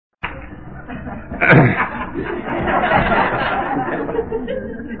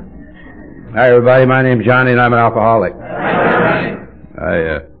Hi, everybody. My name's Johnny, and I'm an alcoholic.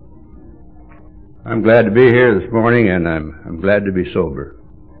 I'm glad to be here this morning, and I'm glad to be sober.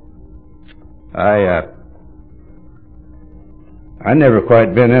 I never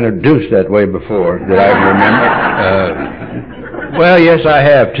quite been introduced that way before that I remember. Well, yes, I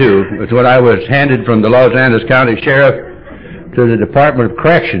have too. It's when I was handed from the Los Angeles County Sheriff to the Department of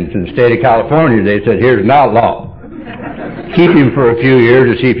Corrections in the state of California. They said, "Here's an outlaw. Keep him for a few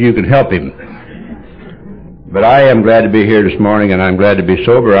years to see if you can help him." But I am glad to be here this morning, and I'm glad to be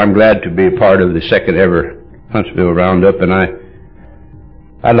sober. I'm glad to be part of the second ever Huntsville Roundup, and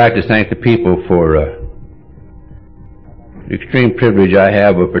I'd like to thank the people for the extreme privilege I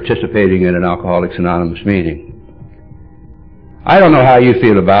have of participating in an Alcoholics Anonymous meeting. I don't know how you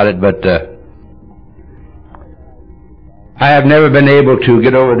feel about it, but I have never been able to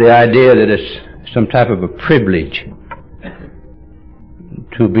get over the idea that it's some type of a privilege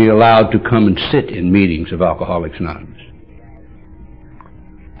to be allowed to come and sit in meetings of Alcoholics Anonymous.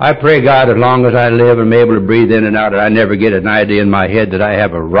 I pray God, as long as I live and am able to breathe in and out, that I never get an idea in my head that I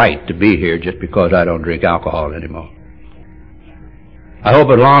have a right to be here just because I don't drink alcohol anymore. I hope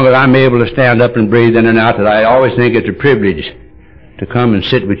as long as I'm able to stand up and breathe in and out, that I always think it's a privilege to come and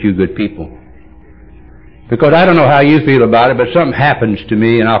sit with you good people. Because I don't know how you feel about it, but something happens to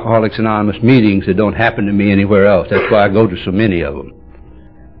me in Alcoholics Anonymous meetings that don't happen to me anywhere else. That's why I go to so many of them.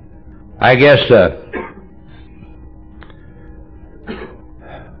 I guess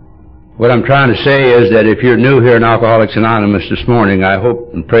what I'm trying to say is that if you're new here in Alcoholics Anonymous this morning, I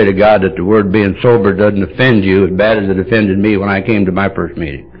hope and pray to God that the word being sober doesn't offend you as bad as it offended me when I came to my first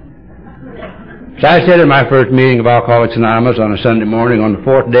meeting. So I sat in my first meeting of Alcoholics Anonymous on a Sunday morning on the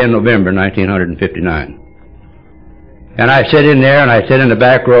 4th day of November, 1959. And I sat in there, and I sat in the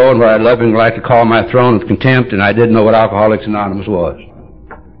back row, and what I lovingly like to call my throne of contempt, and I didn't know what Alcoholics Anonymous was.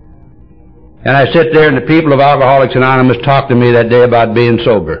 And I sit there, and the people of Alcoholics Anonymous talked to me that day about being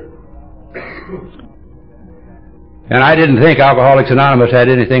sober. And I didn't think Alcoholics Anonymous had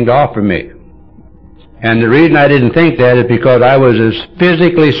anything to offer me. And the reason I didn't think that is because I was as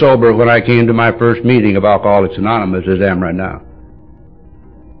physically sober when I came to my first meeting of Alcoholics Anonymous as I am right now.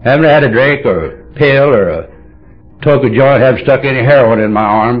 I haven't had a drink or a pill or a toke of joint, haven't stuck any heroin in my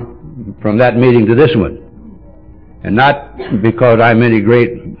arm from that meeting to this one. And not because I'm any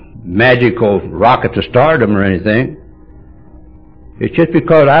great magical rocket to stardom or anything. It's just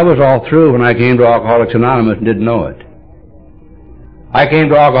because I was all through when I came to Alcoholics Anonymous and didn't know it. I came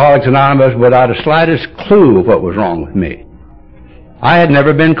to Alcoholics Anonymous without the slightest clue of what was wrong with me. I had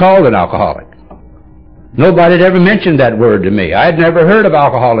never been called an alcoholic. Nobody had ever mentioned that word to me. I had never heard of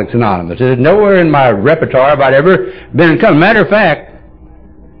Alcoholics Anonymous. It was nowhere in my repertoire if I'd ever been coming. Matter of fact,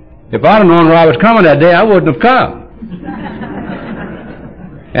 if I'd have known where I was coming that day, I wouldn't have come.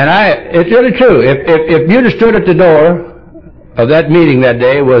 And it's really true. If you'd have stood at the door of that meeting that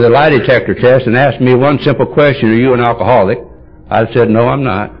day with a lie detector test and asked me one simple question, "Are you an alcoholic?" I'd have said, "No, I'm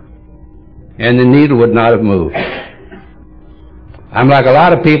not." And the needle would not have moved. I'm like a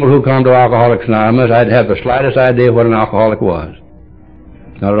lot of people who come to Alcoholics Anonymous. I'd have the slightest idea what an alcoholic was.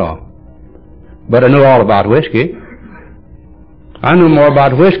 Not at all. But I knew all about whiskey. I knew more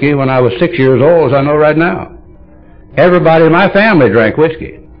about whiskey when I was 6 years old as I know right now. Everybody in my family drank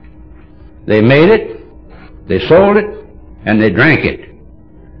whiskey. They made it, they sold it, and they drank it.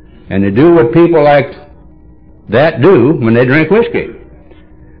 And they do what people like that do when they drink whiskey.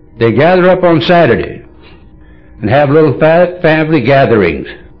 They gather up on Saturday and have little family gatherings.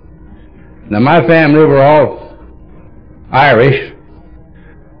 Now my family were all Irish,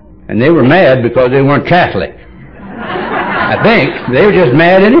 and they were mad because they weren't Catholic. I think they were just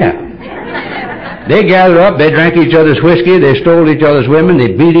mad anyhow. They gathered up, they drank each other's whiskey, they stole each other's women,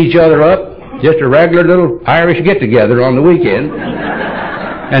 they beat each other up. Just a regular little Irish get-together on the weekend.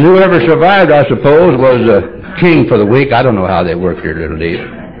 And whoever survived, I suppose, was king for the week. I don't know how they worked their little deal.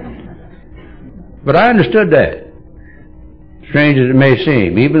 But I understood that. Strange as it may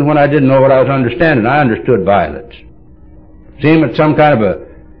seem. Even when I didn't know what I was understanding, I understood violence. It seemed it's some kind of a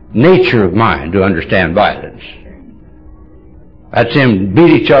nature of mine to understand violence. I'd see them beat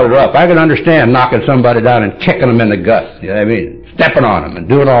each other up. I could understand knocking somebody down and kicking them in the gut. You know what I mean? Stepping on them and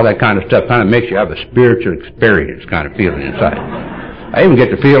doing all that kind of stuff kind of makes you have a spiritual experience kind of feeling inside. I even get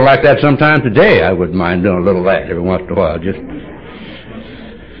to feel like that sometimes today. I wouldn't mind doing a little of that every once in a while. Just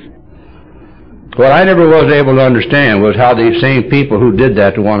what I never was able to understand was how these same people who did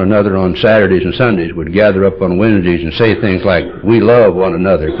that to one another on Saturdays and Sundays would gather up on Wednesdays and say things like, "We love one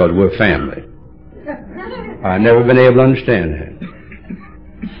another because we're family." I've never been able to understand that.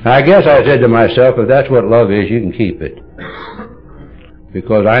 I guess I said to myself, if that's what love is, you can keep it.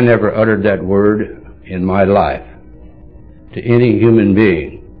 Because I never uttered that word in my life to any human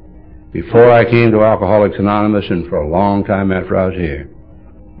being before I came to Alcoholics Anonymous and for a long time after I was here.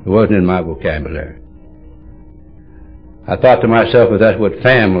 It wasn't in my vocabulary. I thought to myself, if that's what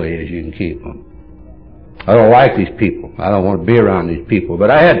family is, you can keep them. I don't like these people. I don't want to be around these people. But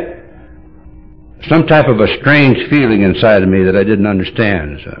I had some type of a strange feeling inside of me that I didn't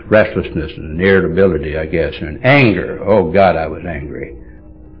understand. It's a restlessness and an irritability, I guess, and an anger. Oh, God, I was angry.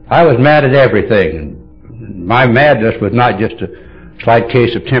 I was mad at everything. And my madness was not just a slight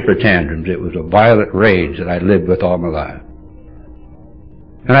case of temper tantrums. It was a violent rage that I lived with all my life.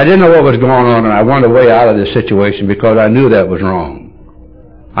 And I didn't know what was going on, and I wanted a way out of this situation because I knew that was wrong.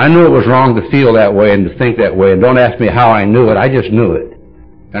 I knew it was wrong to feel that way and to think that way, and don't ask me how I knew it. I just knew it.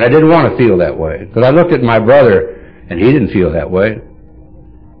 And I didn't want to feel that way. Because I looked at my brother, and he didn't feel that way.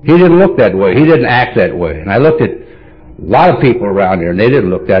 He didn't look that way. He didn't act that way. And I looked at a lot of people around here, and they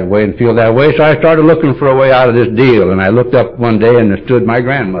didn't look that way and feel that way, so I started looking for a way out of this deal. And I looked up one day, and there stood my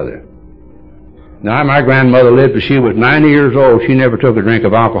grandmother. Now, my grandmother lived till she was 90 years old. She never took a drink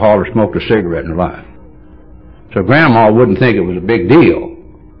of alcohol or smoked a cigarette in her life. So Grandma wouldn't think it was a big deal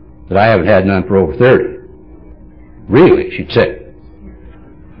that I haven't had none for over 30. Really, she'd say.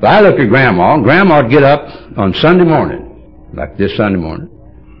 But I looked at Grandma, and Grandma would get up on Sunday morning, like this Sunday morning.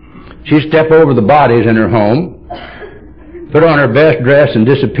 She'd step over the bodies in her home, put on her best dress, and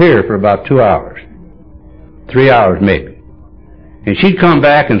disappear for about 2 hours. 3 hours maybe. And she'd come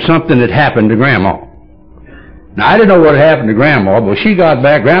back and something had happened to Grandma. Now, I didn't know what had happened to Grandma, but when she got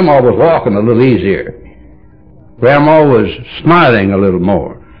back, Grandma was walking a little easier. Grandma was smiling a little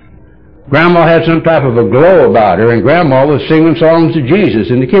more. Grandma had some type of a glow about her, and Grandma was singing songs to Jesus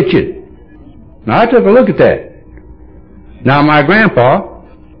in the kitchen. Now, I took a look at that. Now, my grandpa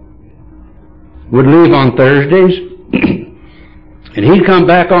would leave on Thursdays, and he'd come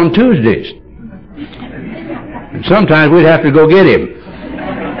back on Tuesdays. And sometimes we'd have to go get him.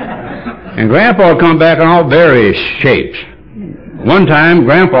 And Grandpa would come back in all various shapes. One time,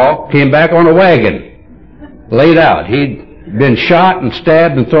 Grandpa came back on a wagon, laid out. He'd been shot and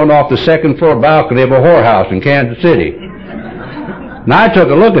stabbed and thrown off the second-floor balcony of a whorehouse in Kansas City. Now, I took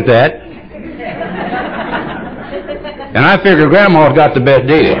a look at that, and I figured Grandma's got the best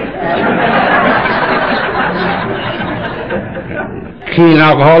deal. Keen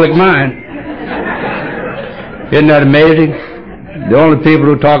alcoholic mind. Isn't that amazing? The only people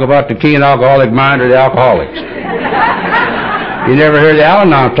who talk about the keen alcoholic mind are the alcoholics. You never hear the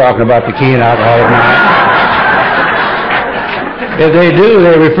Al-Anons talking about the keen alcoholic mind. If they do,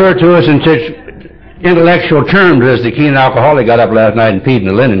 they refer to us in such intellectual terms as the keen alcoholic got up last night and peed in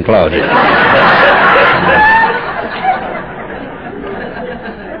the linen closet.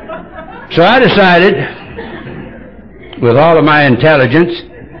 So I decided, with all of my intelligence,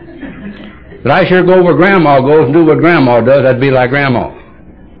 that I sure go where Grandma goes and do what Grandma does. I'd be like Grandma.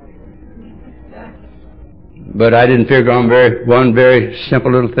 But I didn't figure on one very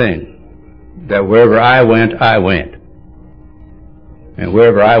simple little thing, that wherever I went, I went. And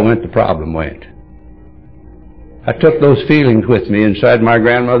wherever I went, the problem went. I took those feelings with me inside my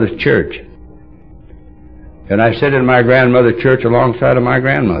grandmother's church. And I sat in my grandmother's church alongside of my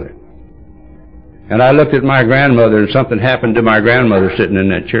grandmother. And I looked at my grandmother, and something happened to my grandmother sitting in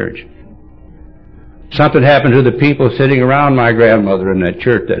that church. Something happened to the people sitting around my grandmother in that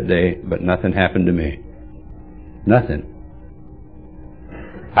church that day, but nothing happened to me. Nothing.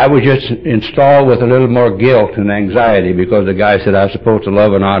 I was just installed with a little more guilt and anxiety because the guy said I was supposed to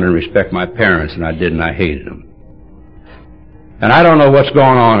love and honor and respect my parents, and I didn't. I hated them. And I don't know what's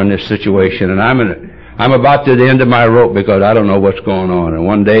going on in this situation, and I'm about to the end of my rope because I don't know what's going on. And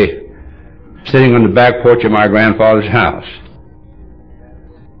one day, sitting on the back porch of my grandfather's house,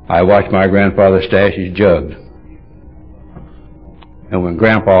 I watched my grandfather stash his jug. And when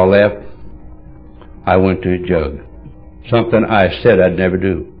Grandpa left, I went to his jug. Something I said I'd never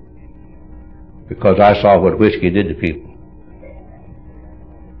do, because I saw what whiskey did to people.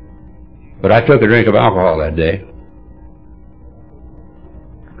 But I took a drink of alcohol that day.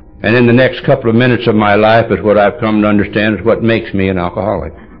 And in the next couple of minutes of my life is what I've come to understand is what makes me an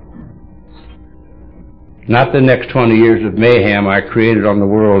alcoholic. Not the next 20 years of mayhem I created on the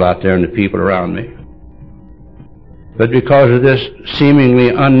world out there and the people around me, but because of this seemingly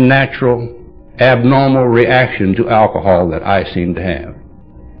unnatural, abnormal reaction to alcohol that I seem to have.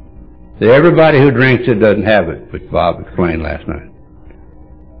 That everybody who drinks it doesn't have it, which Bob explained last night.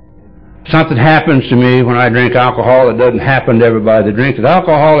 Something happens to me when I drink alcohol that doesn't happen to everybody that drinks it.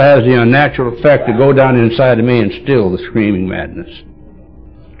 Alcohol has the unnatural effect to go down inside of me and still the screaming madness.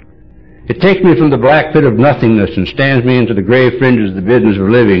 It takes me from the black pit of nothingness and stands me into the gray fringes of the business of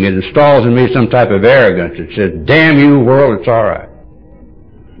living. It installs in me some type of arrogance. It says, damn you, world, it's all right.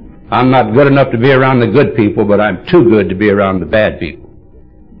 I'm not good enough to be around the good people, but I'm too good to be around the bad people.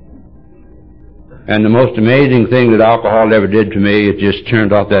 And the most amazing thing that alcohol ever did to me, it just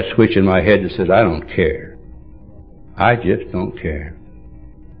turned off that switch in my head that says, I don't care. I just don't care.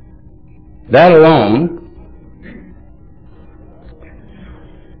 That alone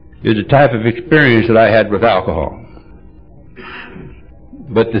is the type of experience that I had with alcohol.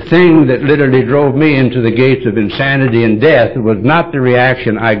 But the thing that literally drove me into the gates of insanity and death was not the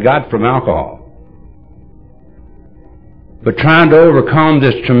reaction I got from alcohol, but trying to overcome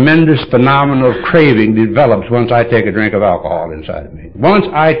this tremendous phenomenon of craving develops once I take a drink of alcohol inside of me. Once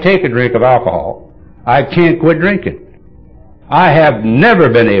I take a drink of alcohol, I can't quit drinking. I have never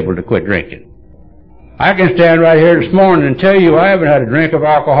been able to quit drinking. I can stand right here this morning and tell you I haven't had a drink of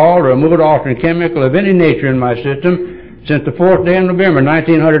alcohol or a mood-altering chemical of any nature in my system since the 4th day of November,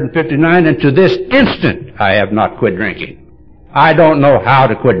 1959, and to this instant I have not quit drinking. I don't know how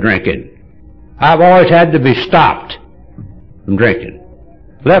to quit drinking. I've always had to be stopped from drinking.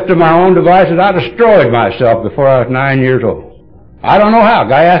 Left to my own devices, I destroyed myself before I was 9 years old. I don't know how. A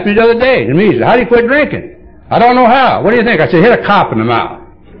guy asked me the other day, and he said, how do you quit drinking? I don't know how. What do you think? I said, hit a cop in the mouth.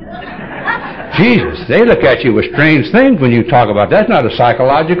 Jesus, they look at you with strange things when you talk about that. That's not a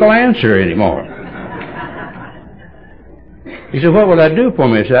psychological answer anymore. He said, what will that do for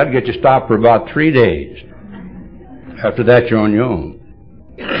me? I said, I'd get you stopped for about 3 days. After that, you're on your own.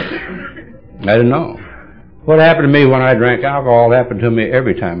 I didn't know. What happened to me when I drank alcohol happened to me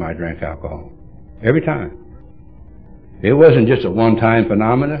every time I drank alcohol. Every time. It wasn't just a one-time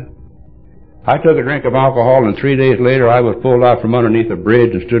phenomena. I took a drink of alcohol, and 3 days later I was pulled out from underneath a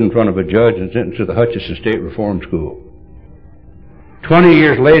bridge and stood in front of a judge and sentenced to the Hutchinson State Reform School. 20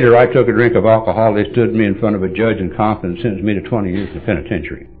 years later, I took a drink of alcohol. They stood me in front of a judge in Compton and sentenced me to 20 years in the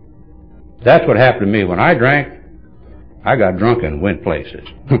penitentiary. That's what happened to me. When I drank, I got drunk and went places.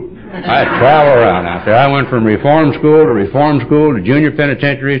 I traveled around out there. I went from reform school to junior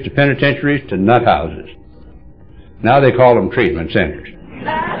penitentiaries to nut houses. Now they call them treatment centers.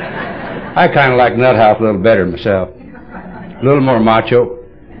 I kind of like nut house a little better myself. A little more macho.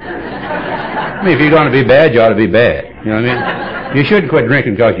 I mean, if you're going to be bad, you ought to be bad. You know what I mean? You shouldn't quit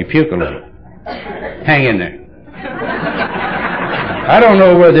drinking because you puke a little. Hang in there. I don't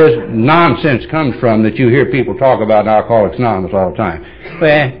know where this nonsense comes from that you hear people talk about in Alcoholics Anonymous all the time.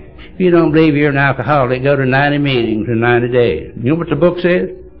 Well, if you don't believe you're an alcoholic, go to 90 meetings in 90 days. You know what the book says?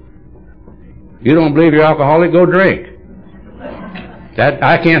 You don't believe you're alcoholic, go drink. That,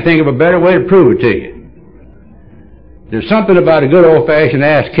 I can't think of a better way to prove it to you. There's something about a good old-fashioned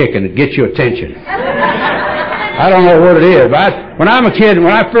ass-kicking that gets your attention. I don't know what it is, but when I'm a kid,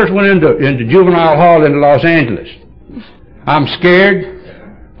 when I first went into juvenile hall in Los Angeles, I'm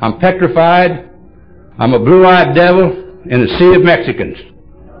scared, I'm petrified, I'm a blue-eyed devil in a sea of Mexicans,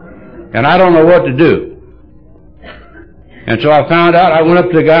 and I don't know what to do. And so I found out, I went up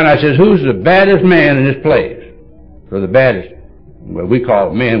to the guy and I said, who's the baddest man in this place? Or the baddest, well, we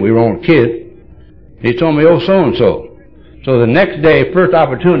call it men, we were only kids. He told me, oh, so-and-so. So the next day, first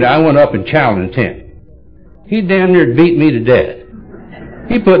opportunity, I went up and challenged him. He damn near beat me to death.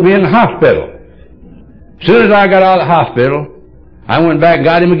 He put me in the hospital. As soon as I got out of the hospital, I went back and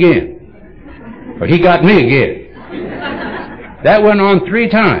got him again. Or he got me again. That went on 3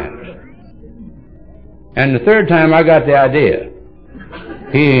 times. And the 3rd time I got the idea.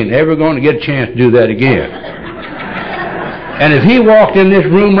 He ain't ever going to get a chance to do that again. And if he walked in this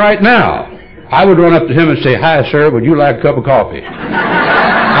room right now, I would run up to him and say, hi, sir, would you like a cup of coffee?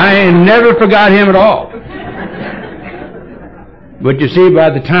 I ain't never forgot him at all. But you see,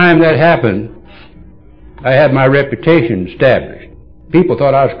 by the time that happened, I had my reputation established. People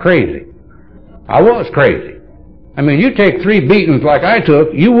thought I was crazy. I was crazy. I mean, you take 3 beatings like I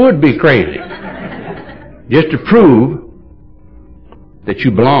took, you would be crazy. Just to prove that you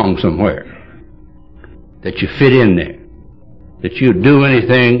belong somewhere. That you fit in there. That you'd do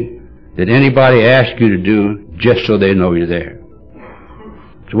anything that anybody asks you to do just so they know you're there.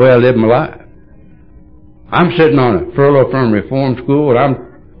 It's the way I live my life. I'm sitting on a furlough from reform school, and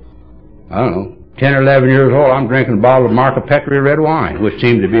I don't know, 10 or 11 years old. I'm drinking a bottle of Marca Peccary red wine, which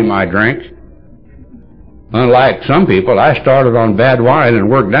seemed to be my drink. Unlike some people, I started on bad wine and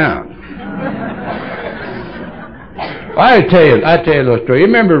worked down. I tell you a little story. You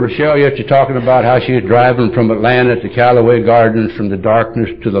remember Rochelle yesterday talking about how she was driving from Atlanta to Callaway Gardens from the darkness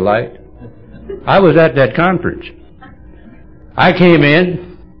to the light? I was at that conference. I came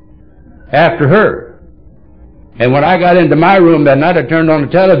in after her. And when I got into my room that night, I turned on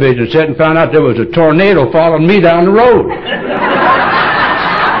the television set and found out there was a tornado following me down the road.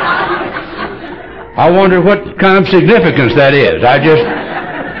 I wonder what kind of significance that is.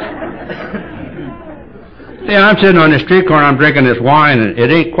 Yeah, I'm sitting on the street corner, I'm drinking this wine, and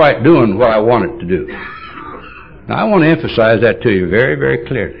it ain't quite doing what I want it to do. Now, I want to emphasize that to you very, very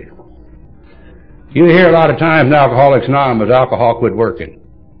clearly. You hear a lot of times in Alcoholics Anonymous, alcohol quit working.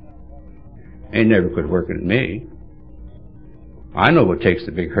 Ain't never quit working at me. I know what takes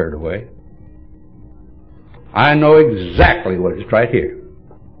the big hurt away. I know exactly what it's right here.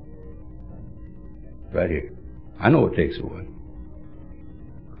 Right here. I know what takes it away.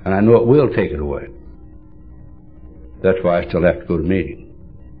 And I know it will take it away. That's why I still have to go to meetings.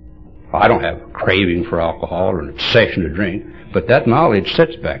 I don't have a craving for alcohol or an obsession to drink, but that knowledge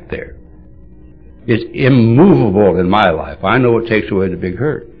sits back there. It's immovable in my life. I know it takes away the big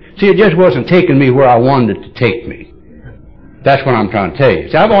hurt. See, it just wasn't taking me where I wanted it to take me. That's what I'm trying to tell you.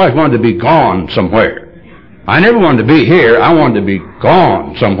 See, I've always wanted to be gone somewhere. I never wanted to be here. I wanted to be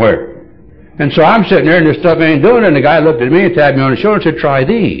gone somewhere. And so I'm sitting there and this stuff ain't doing it, and the guy looked at me and tapped me on the shoulder and said, try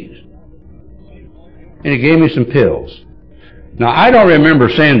these. And he gave me some pills. Now, I don't remember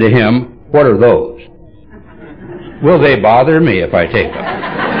saying to him, what are those? Will they bother me if I take them?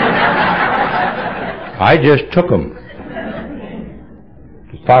 I just took them.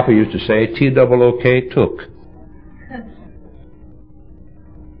 As Papa used to say, T-double-O-K, took.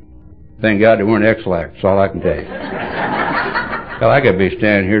 Thank God they weren't X-lax, that's all I can tell you. Hell, I could be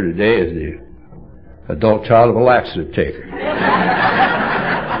standing here today as the adult child of a laxative taker.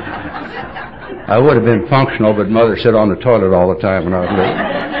 I would have been functional, but Mother sat on the toilet all the time when I was little.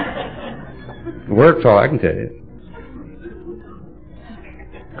 It works, all I can tell you.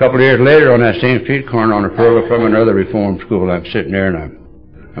 A couple of years later, on that same street corner on the furlough from another reform school, I'm sitting there and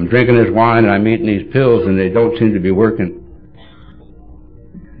I'm drinking this wine and I'm eating these pills, and they don't seem to be working,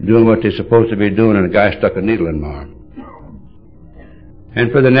 doing what they're supposed to be doing, and a guy stuck a needle in my arm.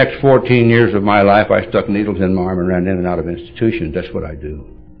 And for the next 14 years of my life, I stuck needles in my arm and ran in and out of institutions. That's what I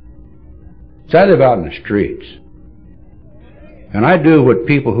do. So I live out in the streets. And I do what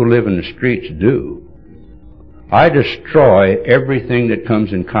people who live in the streets do. I destroy everything that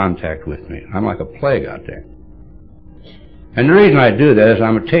comes in contact with me. I'm like a plague out there. And the reason I do that is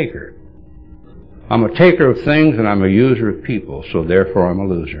I'm a taker. I'm a taker of things and I'm a user of people, so therefore I'm a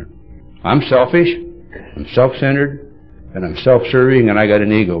loser. I'm selfish, I'm self-centered, and I'm self-serving, and I got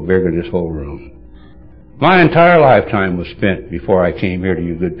an ego bigger than this whole room. My entire lifetime was spent before I came here to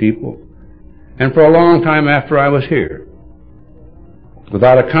you good people, and for a long time after I was here,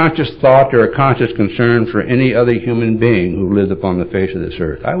 without a conscious thought or a conscious concern for any other human being who lived upon the face of this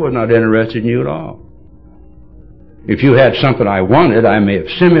earth. I was not interested in you at all. If you had something I wanted, I may have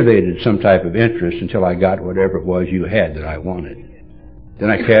simulated some type of interest until I got whatever it was you had that I wanted. Then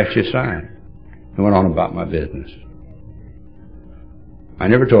I cast you aside and went on about my business. I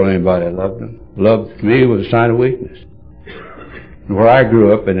never told anybody I loved them. Love to me was a sign of weakness. And where I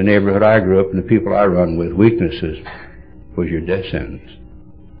grew up, in the neighborhood I grew up, and the people I run with, weaknesses was your death sentence.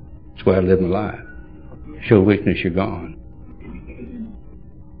 That's why I lived my life. Show weakness, you're gone.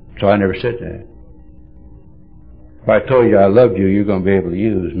 So I never said that. If I told you I loved you, you're going to be able to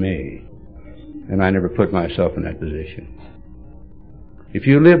use me. And I never put myself in that position. If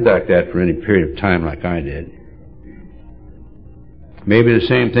you lived like that for any period of time like I did, maybe the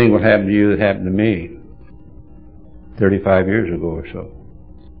same thing will happen to you that happened to me 35 years ago or so.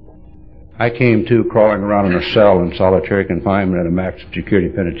 I came to crawling around in a cell in solitary confinement at a maximum security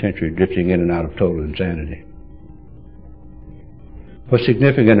penitentiary, drifting in and out of total insanity. What's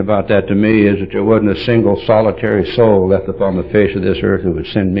significant about that to me is that there wasn't a single solitary soul left upon the face of this earth who would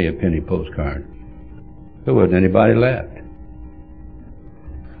send me a penny postcard. There wasn't anybody left.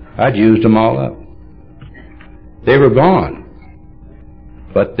 I'd used them all up. They were gone,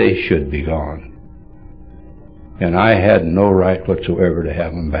 but they should be gone. And I had no right whatsoever to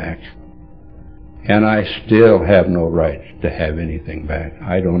have them back. And I still have no right to have anything back.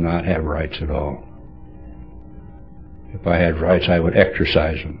 I do not have rights at all. If I had rights, I would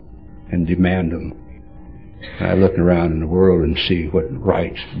exercise them and demand them. And I look around in the world and see what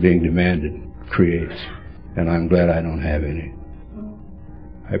rights being demanded creates. And I'm glad I don't have any.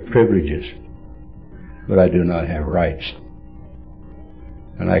 I have privileges, but I do not have rights.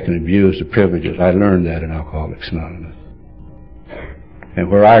 And I can abuse the privileges. I learned that in Alcoholics Anonymous. And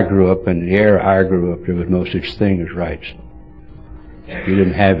where I grew up, in the era I grew up, there was no such thing as rights. You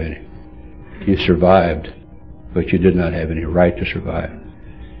didn't have any. You survived, but you did not have any right to survive.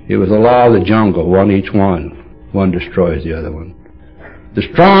 It was the law of the jungle, one each one. One destroys the other one. The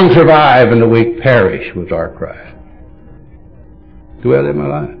strong survive and the weak perish was our cry. The way I live my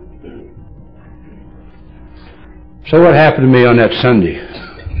life. So what happened to me on that Sunday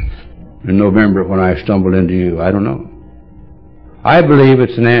in November when I stumbled into you? I don't know. I believe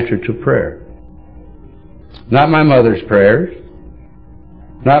it's an answer to prayer. Not my mother's prayers,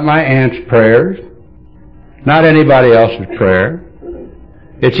 not my aunt's prayers, not anybody else's prayer.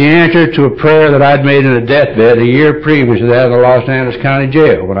 It's the answer to a prayer that I'd made in a deathbed a year previous to that in the Los Angeles County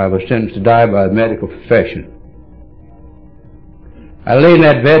Jail when I was sentenced to die by the medical profession. I lay in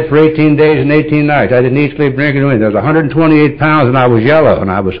that bed for 18 days and 18 nights. I didn't eat, sleep, drink, or anything. I was 128 pounds and I was yellow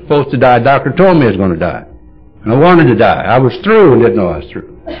and I was supposed to die. The doctor told me I was going to die. And I wanted to die. I was through and didn't know I was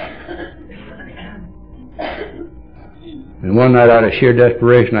through. And one night out of sheer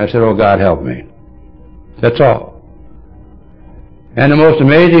desperation I said, oh God, help me. That's all. And the most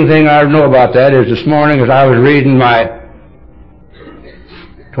amazing thing I know about that is this morning as I was reading my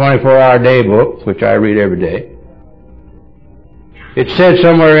 24-hour day book, which I read every day, it said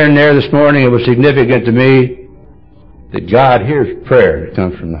somewhere in there this morning, it was significant to me, that God hears prayer that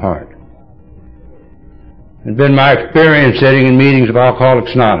comes from the heart. It's been my experience sitting in meetings of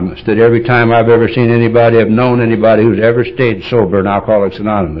Alcoholics Anonymous that every time I've ever seen anybody, have known anybody who's ever stayed sober in Alcoholics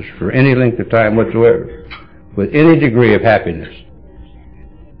Anonymous for any length of time whatsoever, with any degree of happiness,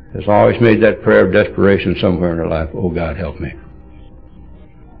 has always made that prayer of desperation somewhere in their life, oh God, help me.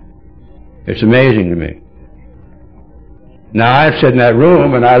 It's amazing to me. Now, I've sat in that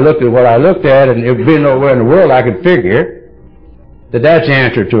room and I looked at what I looked at, and if being nowhere in the world I could figure that that's the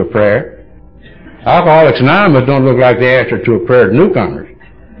answer to a prayer. Alcoholics Anonymous don't look like the answer to a prayer to newcomers.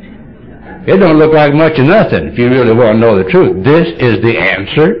 It don't look like much of nothing if you really want to know the truth. This is the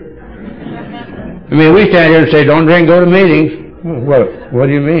answer. I mean, we stand here and say, don't drink, go to meetings. What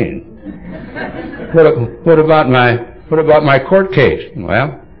do you mean? What about my court case?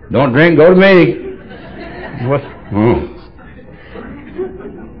 Well, don't drink, go to meetings. What?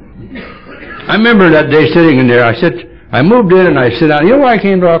 I remember that day sitting in there. I moved in and I sit down. You know why I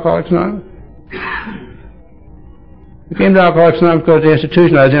came to Alcoholics Anonymous? I came to Alcoholics Anonymous because the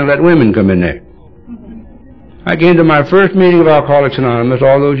institution I was in let women come in there. I came to my first meeting of Alcoholics Anonymous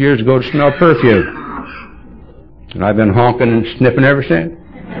all those years ago to smell perfume. And I've been honking and sniffing ever since.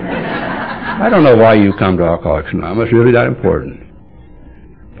 I don't know why you come to Alcoholics Anonymous. It's really that important.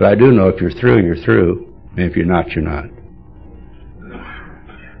 But I do know if you're through, you're through. And if you're not, you're not.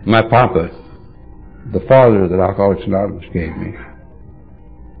 My papa, the father that Alcoholics Anonymous gave me,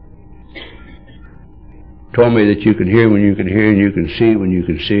 told me that you can hear when you can hear and you can see when you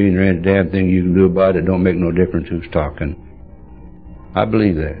can see, and there ain't a damn thing you can do about it. It don't make no difference who's talking. I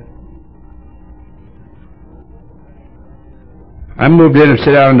believe that. I moved in and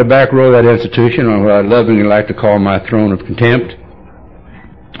sat down in the back row of that institution on what I lovingly like to call my throne of contempt.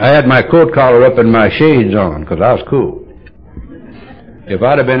 I had my coat collar up and my shades on because I was cool. If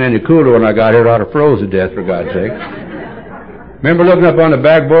I'd have been any cooler when I got here, I'd have froze to death, for God's sake. Remember looking up on the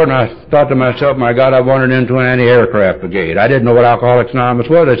backboard and I thought to myself, my God, I wandered into an anti-aircraft brigade. I didn't know what Alcoholics Anonymous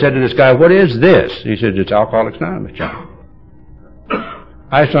was. I said to this guy, what is this? He said, it's Alcoholics Anonymous, John.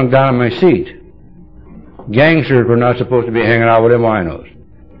 I sunk down on my seat. Gangsters were not supposed to be hanging out with them winos.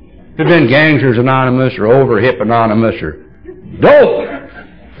 If it had been Gangsters Anonymous or Overhip Anonymous or Dope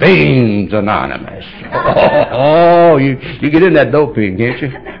Fiends Anonymous. Oh, you get in that dope fiend, can't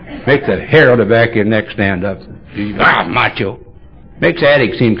you? Make the hair on the back of your neck stand up. Macho. Makes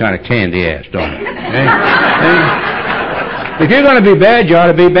addicts seem kind of candy-ass, don't it? If you're going to be bad, you ought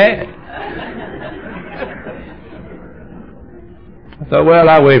to be bad. I thought, well,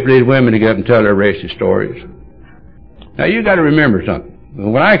 I'll wait for these women to get up and tell their racist stories. Now, you got to remember something.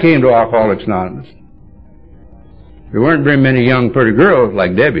 When I came to Alcoholics Anonymous, there weren't very many young, pretty girls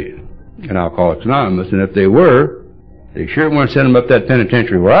like Debbie in Alcoholics Anonymous, and if they were, they sure weren't sending them up that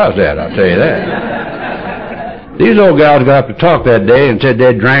penitentiary where I was at, I'll tell you that. These old gals got up to talk that day and said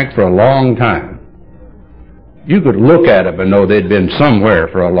they'd drank for a long time. You could look at them and know they'd been somewhere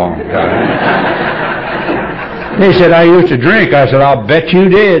for a long time. They said, I used to drink. I said, I'll bet you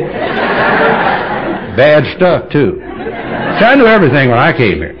did. Bad stuff, too. So I knew everything when I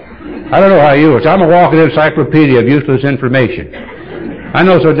came here. I don't know how you are. I'm a walking encyclopedia of useless information. I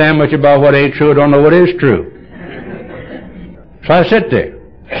know so damn much about what ain't true, I don't know what is true. So I sit there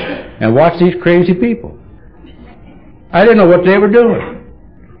and watch these crazy people. I didn't know what they were doing.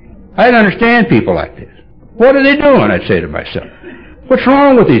 I didn't understand people like this. What are they doing, I'd say to myself. What's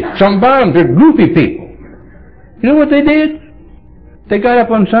wrong with these? Something about them. They're goofy people. You know what they did? They got up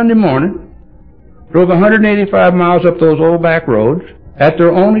on Sunday morning, drove 185 miles up those old back roads at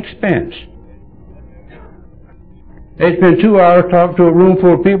their own expense. They'd spend 2 hours talking to a room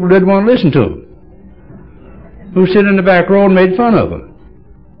full of people who didn't want to listen to them, who sit in the back row and made fun of them,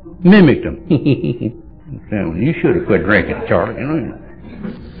 mimicked them. You should have quit drinking, Charlie. You know.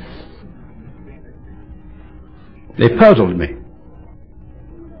 They puzzled me.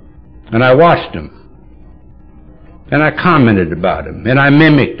 And I watched them. And I commented about them. And I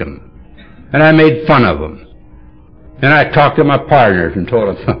mimicked them. And I made fun of them. And I talked to my partners and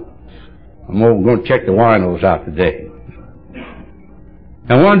told them, I'm going to check the winos out today.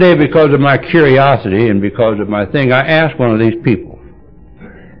 And one day, because of my curiosity and because of my thing, I asked one of these people,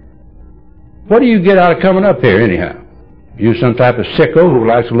 what do you get out of coming up here anyhow? You some type of sicko who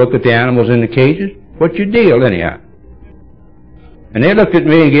likes to look at the animals in the cages? What's your deal anyhow? And they looked at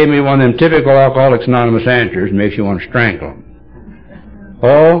me and gave me one of them typical Alcoholics Anonymous answers, makes you want to strangle them.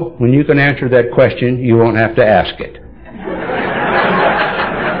 Oh, when you can answer that question, you won't have to ask it.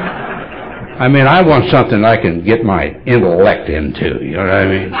 I mean, I want something I can get my intellect into, you know what I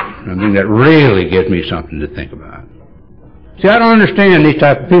mean? I mean, that really gives me something to think about. See, I don't understand these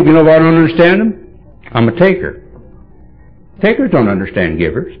type of people. You know why I don't understand them? I'm a taker. Takers don't understand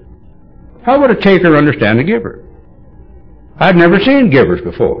givers. How would a taker understand a giver? I've never seen givers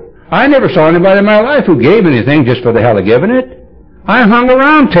before. I never saw anybody in my life who gave anything just for the hell of giving it. I hung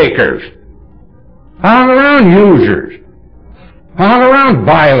around takers. I hung around users. I hung around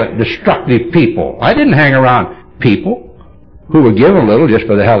violent, destructive people. I didn't hang around people who were giving a little just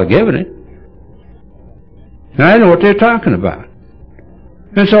for the hell of giving it. And I know what they're talking about.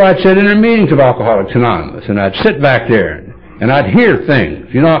 And so I'd sit in their meetings of Alcoholics Anonymous, and I'd sit back there, and I'd hear things.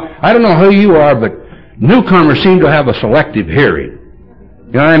 You know, I don't know who you are, but newcomers seem to have a selective hearing.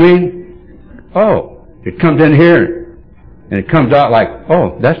 You know what I mean? Oh, it comes in here, and it comes out like,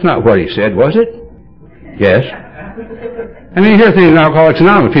 oh, that's not what he said, was it? Yes. I mean, you hear things in Alcoholics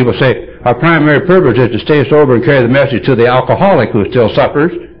Anonymous. People say, our primary purpose is to stay sober and carry the message to the alcoholic who still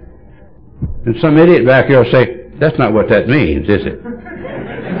suffers. And some idiot back here will say, that's not what that means, is it?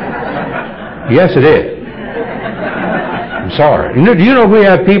 Yes, it is. I'm sorry. Do you know we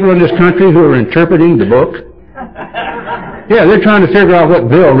have people in this country who are interpreting the book? Yeah, they're trying to figure out what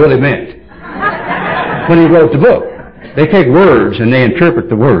Bill really meant when he wrote the book. They take words and they interpret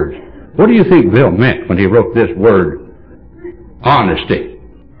the words. What do you think Bill meant when he wrote this word, honesty?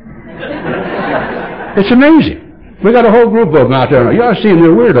 It's amazing. We got a whole group of them out there. You ought to see them,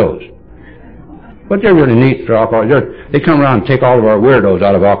 they're weirdos. But they're really neat for alcoholics. They come around and take all of our weirdos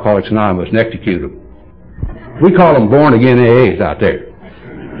out of Alcoholics Anonymous and execute them. We call them born-again AAs out there.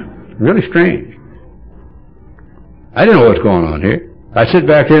 Really strange. I didn't know what's going on here. I sit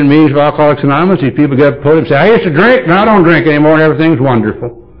back here in meetings of Alcoholics Anonymous, these people get up and say, I used to drink, now I don't drink anymore, and everything's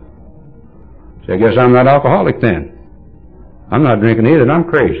wonderful. So I guess I'm not alcoholic then. I'm not drinking either, and I'm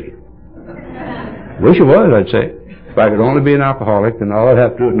crazy. Wish it was, I'd say. If I could only be an alcoholic, then all I'd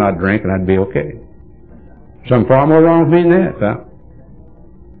have to do is not drink, and I'd be okay. Something far more wrong with me than that, pal.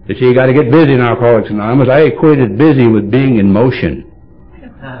 You see, you got to get busy in Alcoholics Anonymous. I equated busy with being in motion.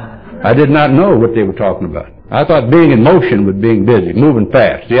 I did not know what they were talking about. I thought being in motion was being busy, moving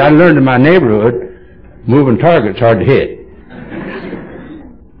fast. See, I learned in my neighborhood, moving targets hard to hit.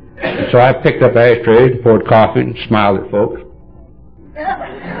 And so I picked up ashtrays and poured coffee and smiled at folks.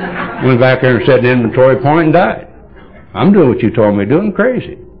 Went back there and set an inventory point and died. I'm doing what you told me to do. I'm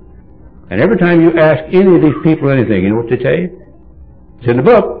crazy. And every time you ask any of these people anything, you know what they tell you? It's in the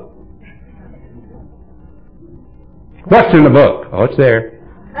book. What's in the book? Oh, it's there.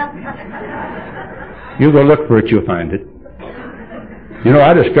 You go look for it, you'll find it. You know,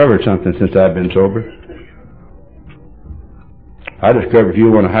 I discovered something since I've been sober. I discovered if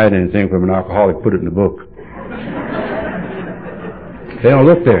you want to hide anything from an alcoholic, put it in the book. They don't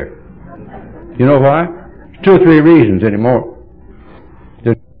look there. You know why? 2 or 3 reasons anymore.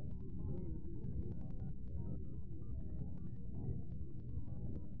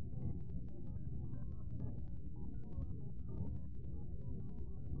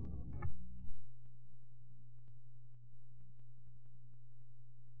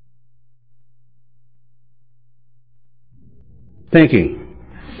 Thinking.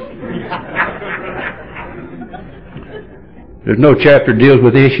 There's no chapter deals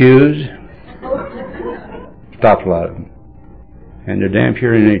with issues. Stops a lot of them. And there damn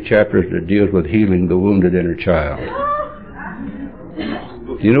sure ain't any chapters that deals with healing the wounded inner child.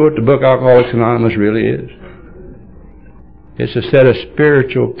 Do you know what the book Alcoholics Anonymous really is? It's a set of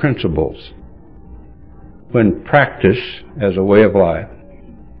spiritual principles when practiced as a way of life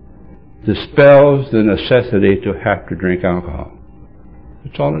dispels the necessity to have to drink alcohol.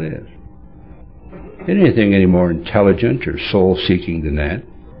 That's all it is. It ain't anything any more intelligent or soul-seeking than that.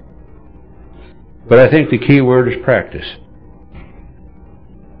 But I think the key word is practice.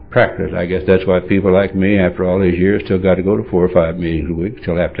 Practice. I guess that's why people like me, after all these years, still got to go to 4 or 5 meetings a week,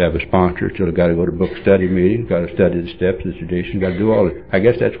 still have to have a sponsor, still got to go to book study meetings, got to study the steps, the traditions, got to do all it. I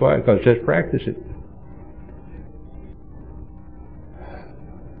guess that's why, because it says practice it.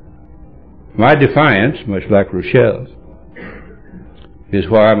 My defiance, much like Rochelle's, is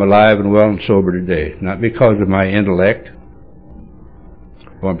why I'm alive and well and sober today. Not because of my intellect,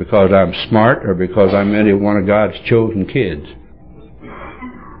 or because I'm smart, or because I'm any one of God's chosen kids.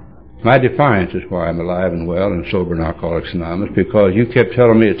 My defiance is why I'm alive and well and sober in Alcoholics Anonymous, because you kept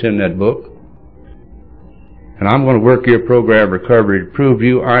telling me it's in that book. And I'm going to work your program of recovery to prove to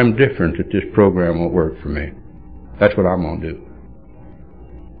you I'm different, that this program won't work for me. That's what I'm going to do.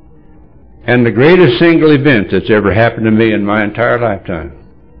 And the greatest single event that's ever happened to me in my entire lifetime,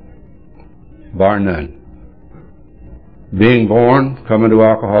 bar none, being born, coming to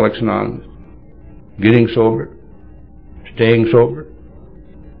Alcoholics Anonymous, getting sober, staying sober,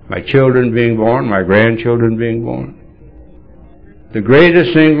 my children being born, my grandchildren being born. The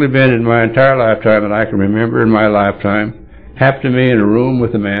greatest single event in my entire lifetime that I can remember in my lifetime happened to me in a room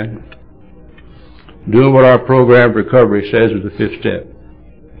with a man doing what our program of recovery says is the 5th step.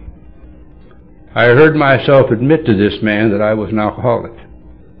 I heard myself admit to this man that I was an alcoholic.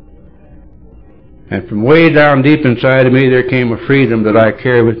 And from way down deep inside of me there came a freedom that I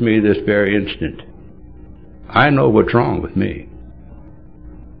carry with me this very instant. I know what's wrong with me.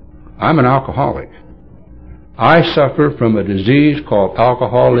 I'm an alcoholic. I suffer from a disease called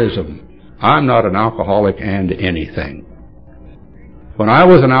alcoholism. I'm not an alcoholic and anything. When I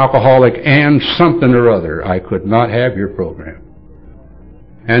was an alcoholic and something or other, I could not have your program.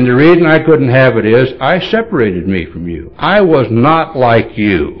 And the reason I couldn't have it is I separated me from you. I was not like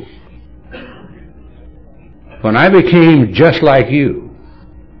you. When I became just like you,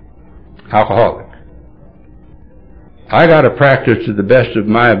 alcoholic, I got to practice to the best of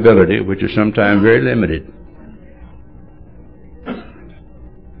my ability, which is sometimes very limited.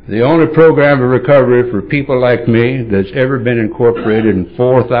 The only program of recovery for people like me that's ever been incorporated in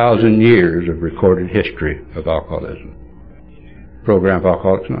 4,000 years of recorded history of alcoholism. Program of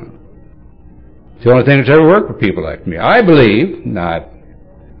Alcoholics Anonymous. It's the only thing that's ever worked for people like me. I believe, now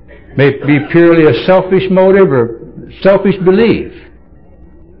it may be purely a selfish motive or selfish belief,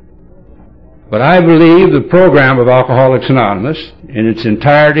 but I believe the program of Alcoholics Anonymous in its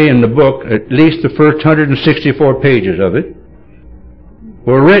entirety in the book, at least the first 164 pages of it,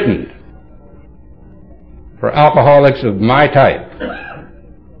 were written for alcoholics of my type.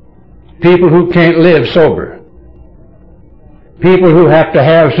 People who can't live sober. People who have to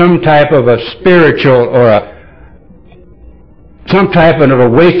have some type of a spiritual or some type of an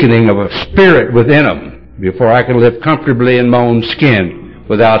awakening of a spirit within them before I can live comfortably in my own skin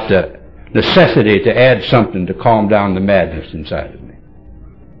without the necessity to add something to calm down the madness inside of me.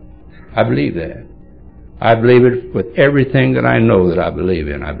 I believe that. I believe it with everything that I know that I believe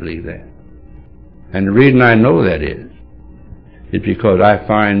in. I believe that. And the reason I know that is because I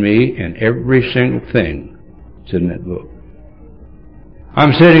find me in every single thing that's in that book.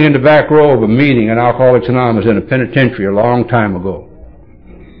 I'm sitting in the back row of a meeting in Alcoholics Anonymous in a penitentiary a long time ago.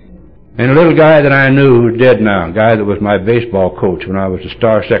 And a little guy that I knew who's dead now, a guy that was my baseball coach when I was the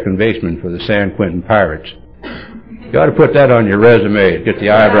star second baseman for the San Quentin Pirates. You ought to put that on your resume, get the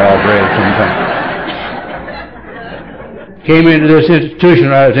eyebrows raised sometime. Came into this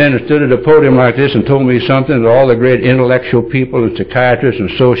institution I was in and stood at a podium like this and told me something that all the great intellectual people and psychiatrists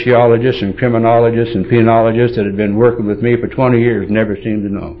and sociologists and criminologists and penologists that had been working with me for 20 years never seemed to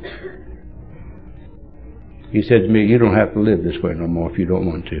know. He said to me, "You don't have to live this way no more if you don't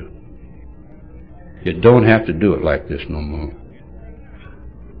want to. You don't have to do it like this no more."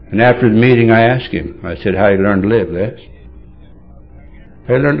 And after the meeting I asked him, I said, "How you learn to live, Les?"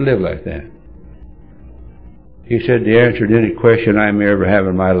 "How you learn to live like that?" He said, "The answer to any question I may ever have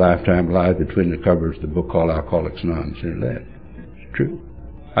in my lifetime lies between the covers of the book called Alcoholics Anonymous." And that it's true.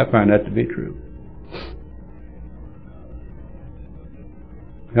 I find that to be true.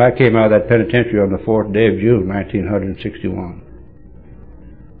 I came out of that penitentiary on the 4th day of June, 1961.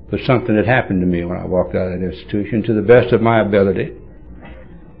 But something had happened to me when I walked out of that institution, to the best of my ability.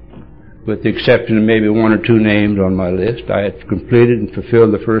 With the exception of maybe 1 or 2 names on my list, I had completed and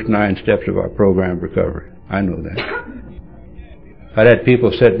fulfilled the first 9 steps of our program of recovery. I know that. I'd had people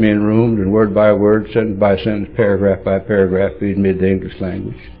set me in rooms and word by word, sentence by sentence, paragraph by paragraph, feed me the English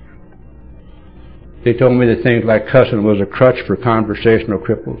language. They told me that things like cussing was a crutch for conversational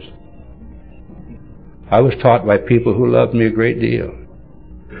cripples. I was taught by people who loved me a great deal.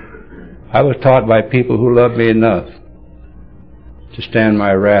 I was taught by people who loved me enough to stand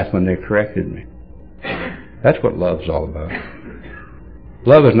my wrath when they corrected me. That's what love's all about.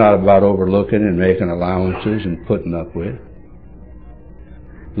 Love is not about overlooking and making allowances and putting up with.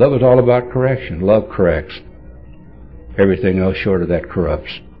 Love is all about correction. Love corrects. Everything else short of that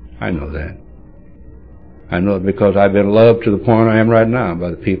corrupts. I know that. I know it because I've been loved to the point I am right now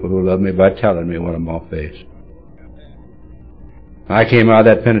by the people who love me by telling me when I'm off base. When I came out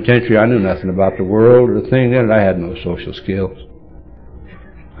of that penitentiary, I knew nothing about the world or the thing in it. I had no social skills.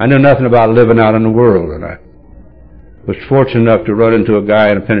 I knew nothing about living out in the world, and I was fortunate enough to run into a guy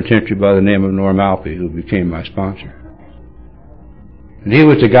in a penitentiary by the name of Norm Alpe, who became my sponsor. And he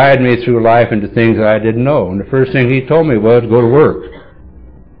was to guide me through life into things that I didn't know. And the first thing he told me was, go to work.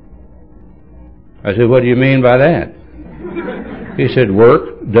 I said, what do you mean by that? He said,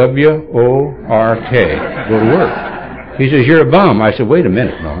 work, W-O-R-K, go to work. He says, you're a bum. I said, wait a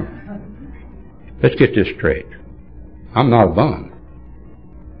minute, Norm. Let's get this straight. I'm not a bum.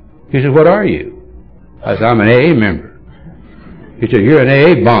 He said, what are you? I said, I'm an AA member. He said, you're an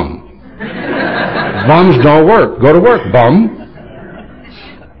AA bum. Bums don't work. Go to work, bum.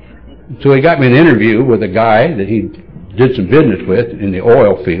 So he got me an interview with a guy that he did some business with in the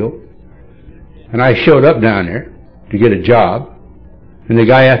oil field. And I showed up down there to get a job. And the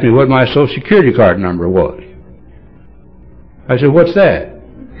guy asked me what my Social Security card number was. I said, what's that?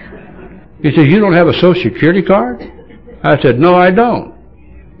 He said, you don't have a Social Security card? I said, no, I don't.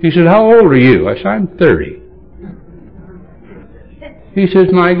 He said, how old are you? I said, I'm 30. He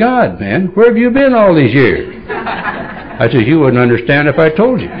says, my God, man, where have you been all these years? I said, you wouldn't understand if I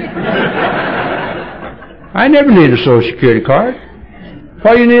told you. I never need a Social Security card.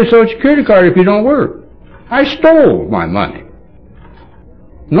 Why do you need a Social Security card if you don't work? I stole my money.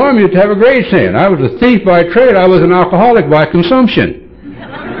 Norm used to have a great saying, I was a thief by trade, I was an alcoholic by consumption.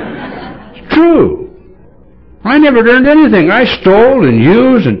 It's true. I never earned anything. I stole and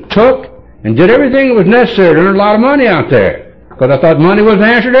used and took and did everything that was necessary to earn a lot of money out there. Because I thought money was the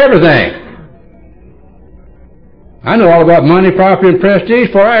answer to everything. I knew all about money, property, and prestige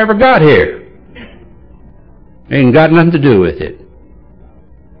before I ever got here. Ain't got nothing to do with it.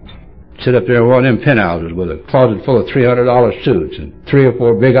 Sit up there in one of them penthouses with a closet full of $300 suits and 3 or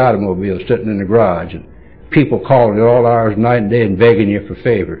 4 big automobiles sitting in the garage and people calling at all hours night and day and begging you for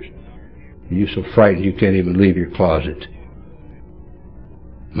favors. And you're so frightened you can't even leave your closet.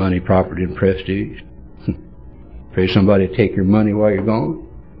 Money, property, and prestige. Pray somebody take your money while you're gone.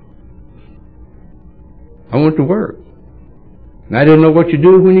 I went to work. And I didn't know what you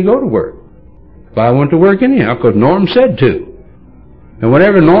do when you go to work. But I went to work anyhow because Norm said to. And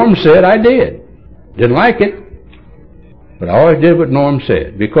whatever Norm said, I did. Didn't like it. But I always did what Norm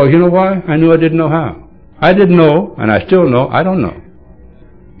said. Because you know why? I knew I didn't know how. I didn't know, and I still know, I don't know.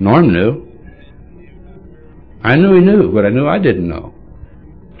 Norm knew. I knew he knew, but I knew I didn't know.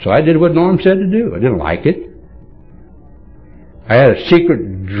 So I did what Norm said to do. I didn't like it. I had a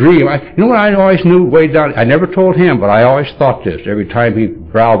secret dream. You know what I always knew way down? I never told him, but I always thought this every time he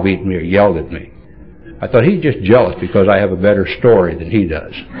browbeat me or yelled at me. I thought he's just jealous because I have a better story than he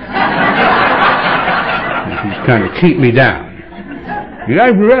does. He's kind of keep me down. You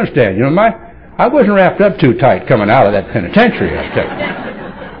guys understand, you know, I wasn't wrapped up too tight coming out of that penitentiary, I tell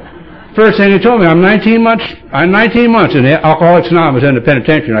you. First thing he told me, I'm 19 months in the Alcoholics Anonymous in the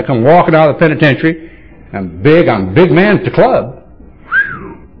penitentiary, and I come walking out of the penitentiary. I'm big man at the club.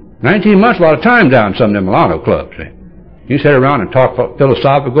 19 months, a lot of time down in some of them Milano clubs. See? You sit around and talk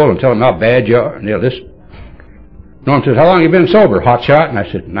philosophical and tell them how bad you are, and they'll listen. Norm says, how long have you been sober, hot shot? And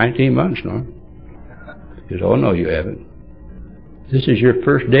I said, 19 months, Norm. He says, oh, no, you haven't. This is your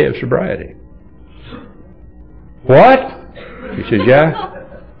first day of sobriety. What? He says, yeah.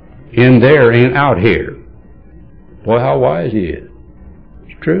 In there ain't out here. Boy, how wise he is.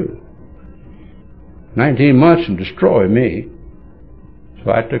 It's true. 19 months and destroy me.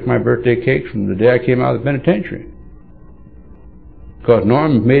 So I took my birthday cake from the day I came out of the penitentiary. Because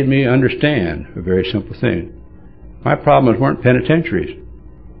Norm made me understand a very simple thing. My problems weren't penitentiaries.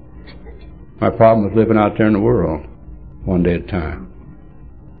 My problem was living out there in the world, one day at a time,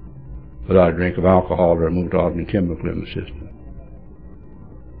 without a drink of alcohol or a multi chemical in the system.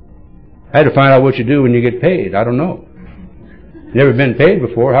 I had to find out what you do when you get paid. I don't know. Never been paid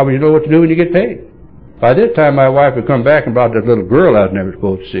before. How would you know what to do when you get paid? By this time, my wife had come back and brought that little girl I was never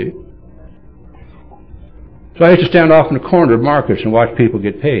supposed to see. So I used to stand off in the corner of markets and watch people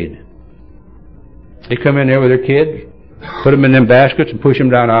get paid. They come in there with their kids, put them in them baskets and push them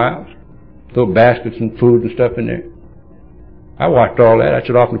down aisles. Little baskets and food and stuff in there. I watched all that. I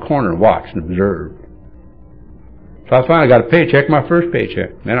stood off in the corner and watched and observed. So I finally got a paycheck, my first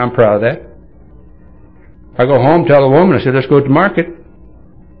paycheck. Man, I'm proud of that. I go home, tell the woman, I said, let's go to the market.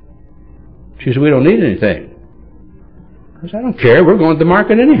 She said, we don't need anything. I said, I don't care. We're going to the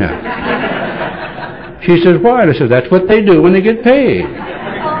market anyhow. She says, why? I said, that's what they do when they get paid.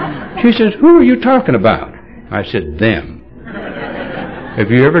 She says, who are you talking about? I said, them. Have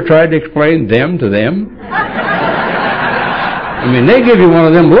you ever tried to explain them to them? I mean, they give you one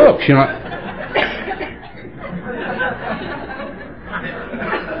of them looks, you know.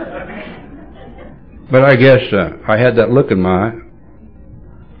 But I guess I had that look in my eye.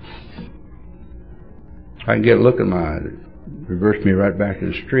 I can get a look in my eye that reversed me right back to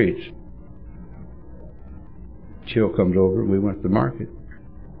the streets. Chill comes over, we went to the market.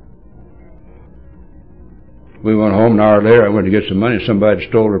 We went home, an hour later, I went to get some money, somebody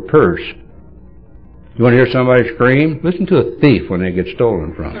stole her purse. You want to hear somebody scream? Listen to a thief when they get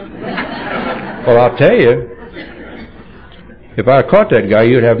stolen from. Well, I'll tell you, if I caught that guy,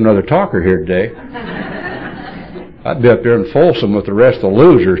 you'd have another talker here today. I'd be up there in Folsom with the rest of the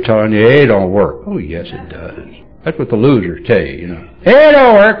losers telling you, hey, it don't work. Oh, yes, it does. That's what the losers tell you, you know. Hey, it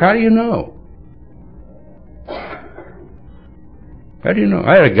don't work. How do you know? How do you know?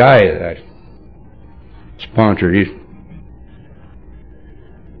 I had a guy that I sponsored.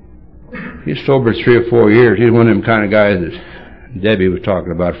 He's sober 3 or 4 years. He's one of them kind of guys that Debbie was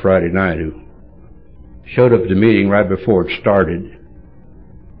talking about Friday night, who showed up at the meeting right before it started,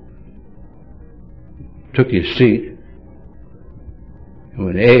 took his seat, and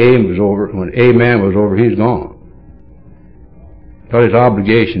when AA was over, when Amen was over, he's gone. Thought his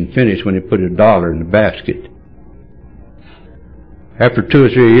obligation finished when he put his dollar in the basket. After 2 or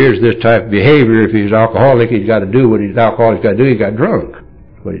 3 years of this type of behavior, if he's alcoholic, he's got to do what he's alcoholic got to do. He got drunk.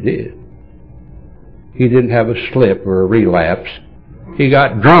 That's what he did. He didn't have a slip or a relapse. He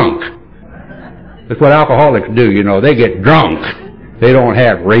got drunk. That's what alcoholics do, you know. They get drunk. They don't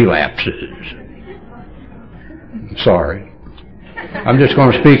have relapses. I'm sorry. I'm just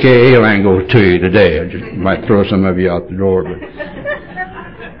going to speak AA lingo to you today. I just might throw some of you out the door. But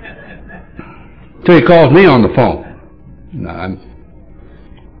so he calls me on the phone. Now,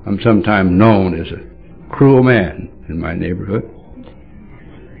 I'm sometimes known as a cruel man in my neighborhood.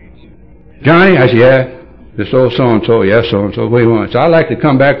 Johnny, I said, yeah. This old so-and-so, yes, so-and-so, what do you want? So I'd like to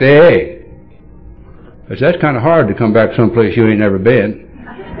come back to AA. I said, that's kind of hard to come back someplace you ain't never been.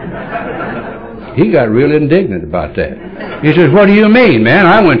 He got real indignant about that. He says, what do you mean, man?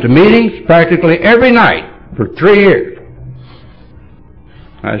 I went to meetings practically every night for 3 years.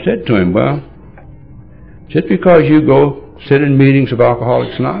 I said to him, well, just because you go sit in meetings of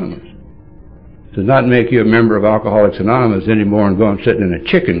Alcoholics Anonymous does not make you a member of Alcoholics Anonymous any more than going sitting in a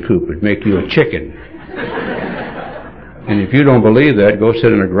chicken coop would make you a chicken. And if you don't believe that, go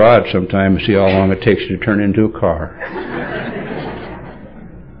sit in a garage sometime and see how long it takes you to turn into a car.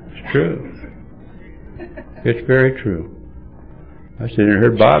 It's true. It's very true. I sat here and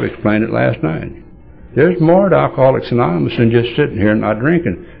heard Bob explain it last night. There's more to Alcoholics Anonymous than just sitting here and not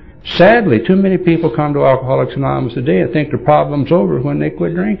drinking. Sadly, too many people come to Alcoholics Anonymous today and think their problem's over when they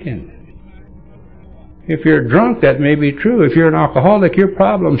quit drinking. If you're drunk, that may be true. If you're an alcoholic, your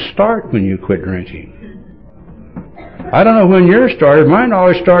problems start when you quit drinking. I don't know when yours started. Mine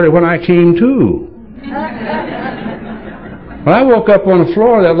always started when I came to. When I woke up on the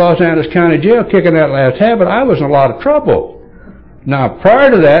floor of that Los Angeles County Jail kicking that last habit, I was in a lot of trouble. Now,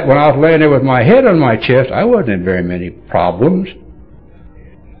 prior to that, when I was laying there with my head on my chest, I wasn't in very many problems.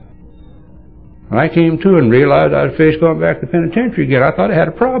 When I came to and realized I was faced going back to the penitentiary again, I thought I had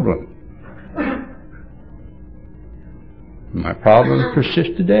a problem. My problems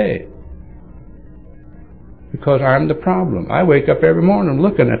persist today. Because I'm the problem. I wake up every morning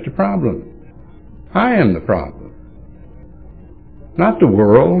looking at the problem. I am the problem. Not the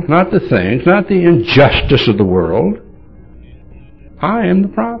world, not the things, not the injustice of the world. I am the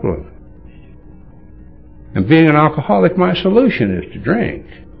problem. And being an alcoholic, my solution is to drink.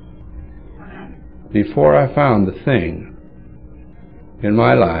 Before I found the thing in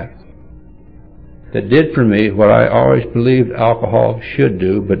my life that did for me what I always believed alcohol should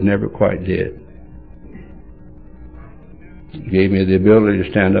do, but never quite did. It gave me the ability to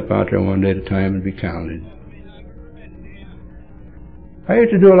stand up out there one day at a time and be counted. I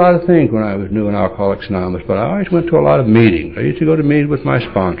used to do a lot of things when I was new in Alcoholics Anonymous, but I always went to a lot of meetings. I used to go to meetings with my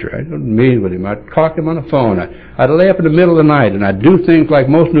sponsor. I'd go to meetings with him. I'd talk to him on the phone. I'd lay up in the middle of the night, and I'd do things like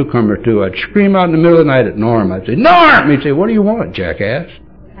most newcomers do. I'd scream out in the middle of the night at Norm. I'd say, Norm! He'd say, what do you want, jackass?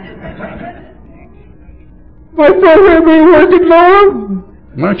 My program ain't working, Norm.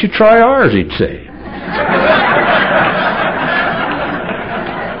 Why don't you try ours, he'd say.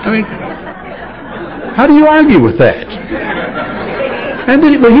 I mean, how do you argue with that? And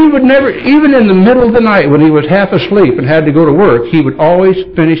then, but he would never, even in the middle of the night when he was half asleep and had to go to work, he would always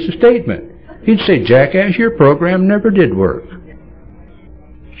finish the statement. He'd say, "Jackass, your program never did work."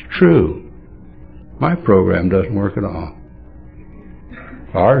 It's true. My program doesn't work at all.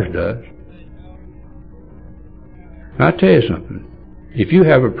 Ours does. And I'll tell you something. If you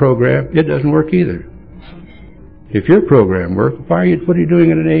have a program, it doesn't work either. If your program works, what are you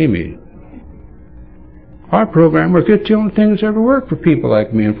doing at an AA meeting? Our program works. It's the only thing that's ever worked for people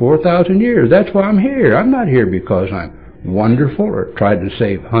like me in 4,000 years. That's why I'm here. I'm not here because I'm wonderful or tried to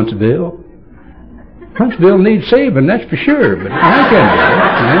save Huntsville. Huntsville needs saving, that's for sure, but I can't do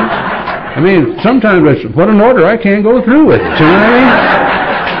it, man. I mean, sometimes it's, what an order, I can't go through with it, you know what I mean?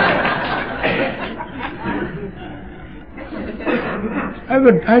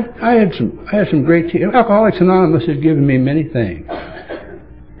 I had some great teachers. Alcoholics Anonymous has given me many things.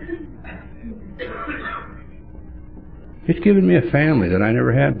 It's given me a family that I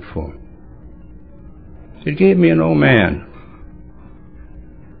never had before. It gave me an old man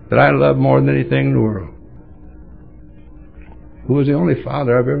that I love more than anything in the world, who was the only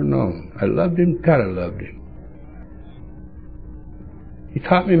father I've ever known. I loved him, God, I loved him. He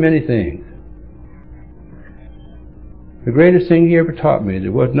taught me many things. The greatest thing he ever taught me,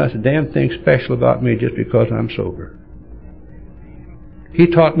 there wasn't a damn thing special about me just because I'm sober. He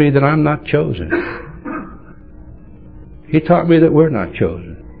taught me that I'm not chosen. He taught me that we're not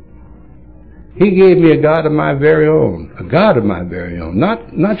chosen. He gave me a God of my very own, a God of my very own,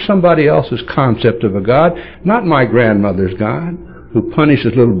 not somebody else's concept of a God, not my grandmother's God, who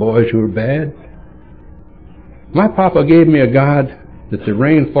punishes little boys who are bad. My Papa gave me a God that the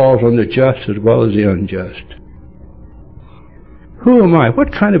rain falls on the just as well as the unjust. Who am I?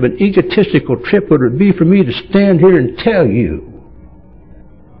 What kind of an egotistical trip would it be for me to stand here and tell you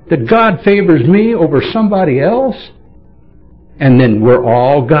that God favors me over somebody else, and then we're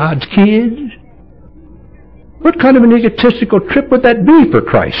all God's kids? What kind of an egotistical trip would that be, for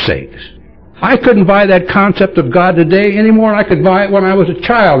Christ's sakes? I couldn't buy that concept of God today any more than I could buy it when I was a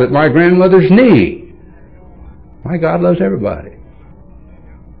child at my grandmother's knee. My God loves everybody.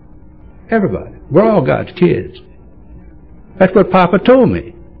 Everybody. We're all God's kids. That's what Papa told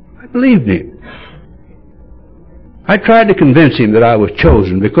me. I believed him. I tried to convince him that I was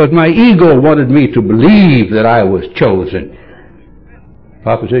chosen because my ego wanted me to believe that I was chosen.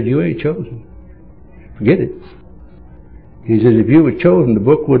 Papa said, "You ain't chosen. Forget it." He said, "If you were chosen, the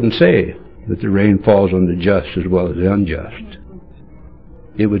book wouldn't say that the rain falls on the just as well as the unjust.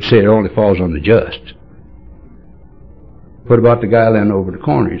 It would say it only falls on the just." What about the guy laying over the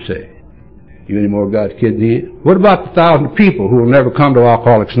corner, he'd say? "You any more God's kid than he is?" What about the 1,000 people who will never come to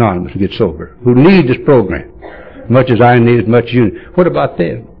Alcoholics Anonymous and get sober, who need this program, as much as I need, as much as you need? What about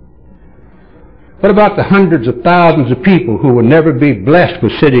them? What about the hundreds of thousands of people who will never be blessed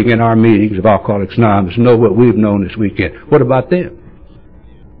with sitting in our meetings of Alcoholics Anonymous and know what we've known this weekend? What about them?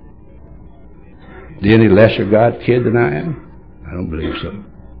 Are they any lesser God's kid than I am? I don't believe so.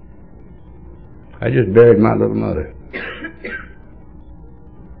 I just buried my little mother.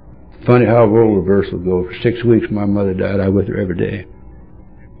 Funny how role reversal goes. For 6 weeks my mother died. I was with her every day.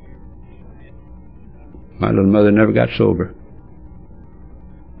 My little mother never got sober.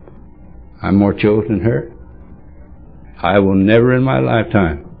 I'm more chosen than her. I will never in my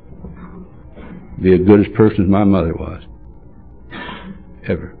lifetime be as good a person as my mother was.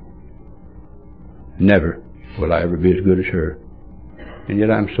 Ever. Never will I ever be as good as her. And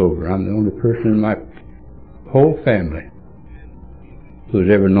yet I'm sober. I'm the only person in my whole family who has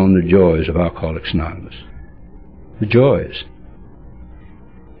ever known the joys of Alcoholics Anonymous. The joys.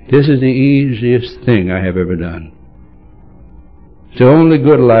 This is the easiest thing I have ever done. It's the only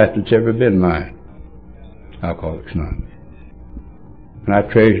good life that's ever been mine. Alcoholics Anonymous. And I've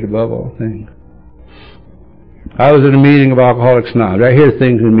treasured above all things. I was at a meeting of Alcoholics Anonymous. I hear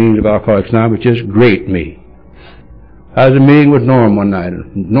things in meetings of Alcoholics Anonymous which just grate me. I was at a meeting with Norm one night.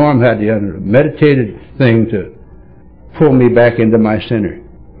 Norm had the meditated thing to pull me back into my center.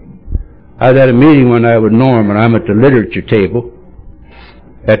 I was at a meeting one night with Norm, and I'm at the literature table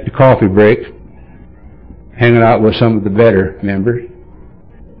at the coffee break, hanging out with some of the better members,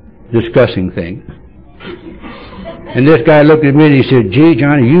 discussing things. And this guy looked at me and he said, "Gee,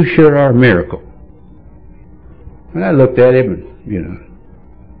 Johnny, you sure are a miracle." And I looked at him and,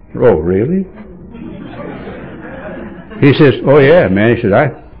 "Oh, really?" He says, "Oh, yeah, man." He said,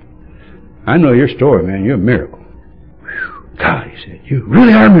 I know your story, man. You're a miracle. Whew, God, he said, "You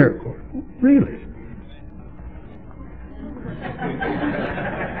really are a miracle." Really?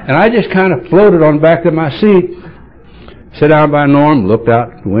 And I just kind of floated on back to my seat, sat down by Norm, looked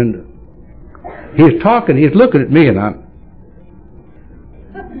out the window. He's talking, he's looking at me, and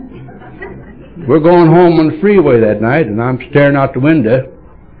we're going home on the freeway that night, and I'm staring out the window,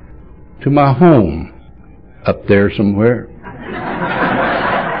 to my home up there somewhere.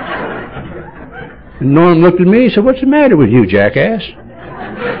 And Norm looked at me and said, "What's the matter with you, jackass?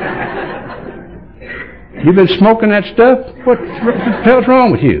 You been smoking that stuff? What the hell's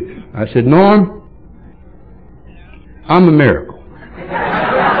wrong with you?" I said, "Norm, I'm a miracle."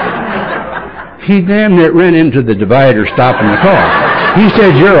 He damn near ran into the divider stopping the car. He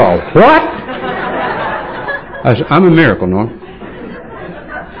said, "You're a what?" I said, "I'm a miracle, Norm."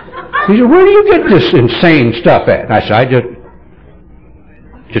 He said, "Where do you get this insane stuff at?" And I said, "I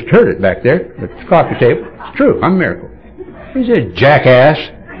just heard it back there at the coffee table. It's true, I'm a miracle." He said, "Jackass,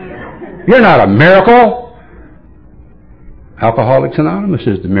 you're not a miracle. Alcoholics Anonymous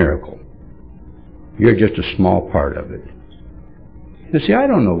is the miracle. You're just a small part of it." You see, I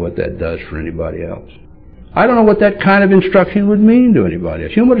don't know what that does for anybody else. I don't know what that kind of instruction would mean to anybody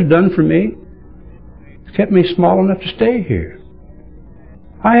else. You know what it's done for me? It's kept me small enough to stay here.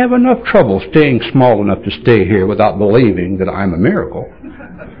 I have enough trouble staying small enough to stay here without believing that I'm a miracle.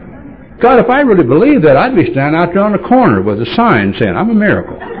 God, if I really believed that, I'd be standing out there on the corner with a sign saying, "I'm a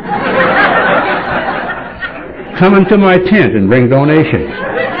miracle. Come into my tent and bring donations.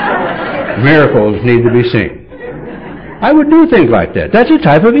 Miracles need to be seen." I would do things like that. That's the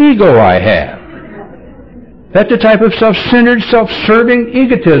type of ego I have. That's the type of self-centered, self-serving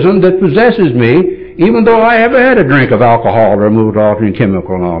egotism that possesses me, even though I haven't had a drink of alcohol or a mood-altering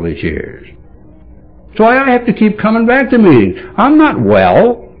chemical in all these years. So I have to keep coming back to meetings. I'm not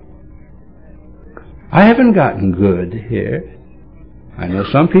well. I haven't gotten good here. I know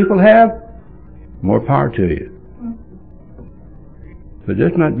some people have. More power to you. But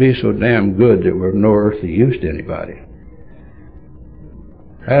let's not be so damn good that we're of no earthly use to anybody.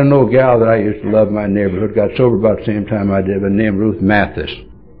 I had an old gal that I used to love in my neighborhood, got sober about the same time I did, but named Ruth Mathis.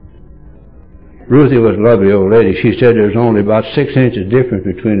 Ruthie was a lovely old lady. She said there's only about 6 inches difference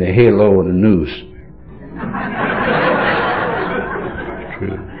between a halo and a noose.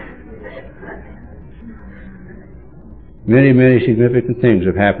 True. Many, many significant things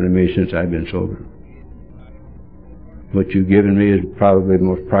have happened to me since I've been sober. What you've given me is probably the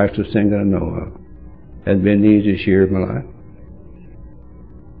most priceless thing that I know of. Hasn't been the easiest year of my life.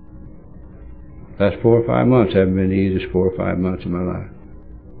 Last 4 or 5 months haven't been the easiest 4 or 5 months of my life.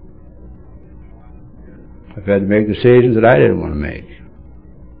 I've had to make decisions that I didn't want to make.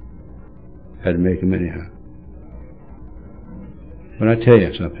 Had to make them anyhow. But I tell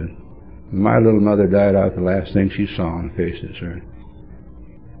you something. When my little mother died, I was the last thing she saw on the face of this earth.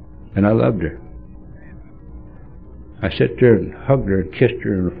 And I loved her. I sat there and hugged her and kissed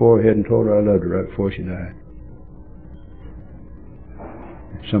her on the forehead and told her I loved her right before she died.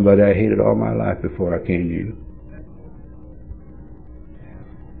 Somebody I hated all my life before I came to you.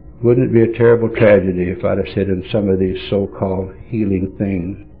 Wouldn't it be a terrible tragedy if I'd have said in some of these so-called healing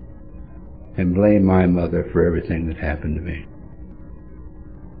things and blamed my mother for everything that happened to me?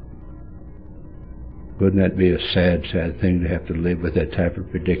 Wouldn't that be a sad, sad thing to have to live with that type of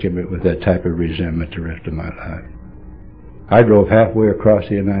predicament, with that type of resentment the rest of my life? I drove halfway across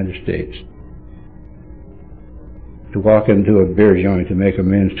the United States to walk into a beer joint to make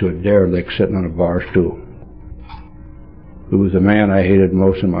amends to a derelict sitting on a bar stool, who was the man I hated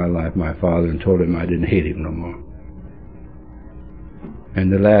most in my life, my father, and told him I didn't hate him no more. And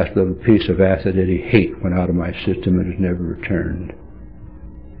the last little piece of acid that he hate went out of my system and has never returned.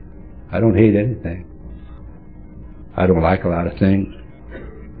 I don't hate anything. I don't like a lot of things.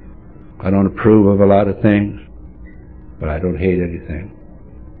 I don't approve of a lot of things, but I don't hate anything.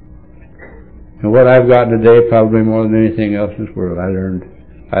 And what I've gotten today, probably more than anything else in this world,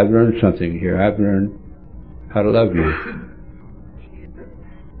 I've learned something here. I've learned how to love you.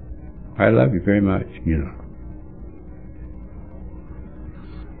 I love you very much, you know.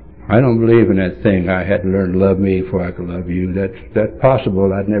 I don't believe in that thing, I had to learn to love me before I could love you. That's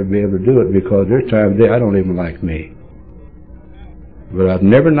possible. I'd never be able to do it because there's times I don't even like me. But I've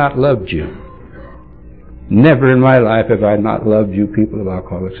never not loved you. Never in my life have I not loved you people of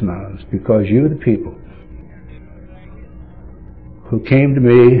Alcoholics Anonymous, because you're the people who came to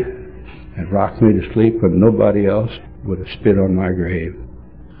me and rocked me to sleep when nobody else would have spit on my grave.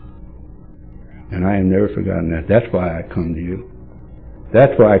 And I have never forgotten that. That's why I come to you.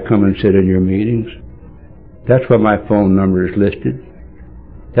 That's why I come and sit in your meetings. That's why my phone number is listed.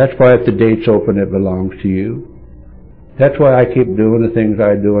 That's why if the date's open, it belongs to you. That's why I keep doing the things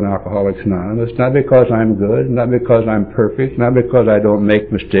I do in Alcoholics Anonymous. Not because I'm good, not because I'm perfect, not because I don't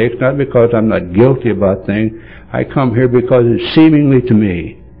make mistakes, not because I'm not guilty about things. I come here because it's seemingly to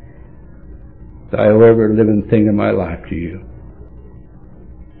me that I owe every living thing in my life to you.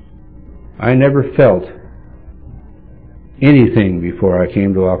 I never felt anything before I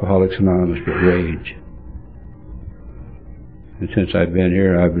came to Alcoholics Anonymous but rage. And since I've been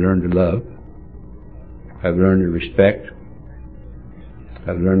here, I've learned to love. I've learned to respect.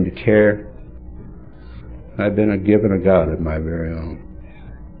 I've learned to care. I've been given a God of my very own.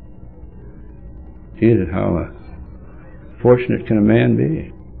 Jesus, how fortunate can a man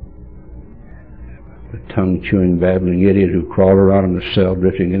be? A tongue-chewing, babbling idiot who crawled around in the cell,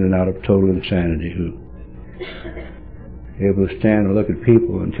 drifting in and out of total insanity, who able to stand and look at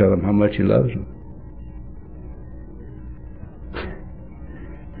people and tell them how much he loves them.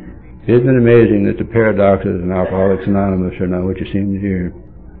 Isn't it amazing that the paradoxes in Alcoholics Anonymous are not what you seem to hear?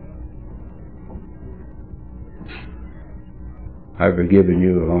 I've forgiven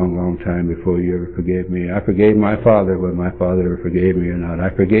you a long, long time before you ever forgave me. I forgave my father when my father ever forgave me or not. I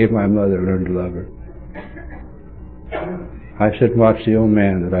forgave my mother, learned to love her. I sit and watch the old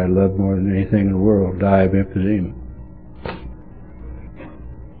man that I love more than anything in the world die of emphysema.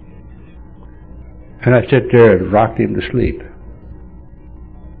 And I sit there and rocked him to sleep.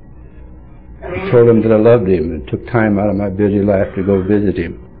 I told him that I loved him and took time out of my busy life to go visit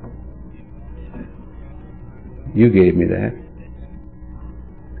him. You gave me that.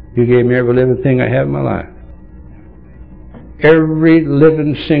 You gave me every living thing I have in my life. Every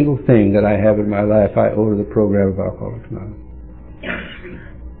living single thing that I have in my life I owe to the program of Alcoholics Anonymous.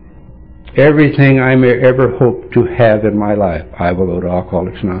 Everything I may ever hope to have in my life I will owe to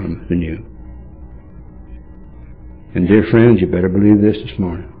Alcoholics Anonymous and you. And dear friends, you better believe this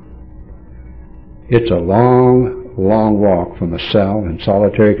morning. It's a long, long walk from a cell in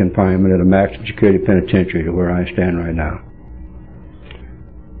solitary confinement at a maximum security penitentiary to where I stand right now.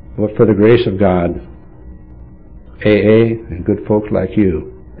 But for the grace of God, AA, and good folks like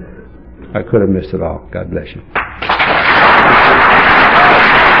you, I could have missed it all. God bless you.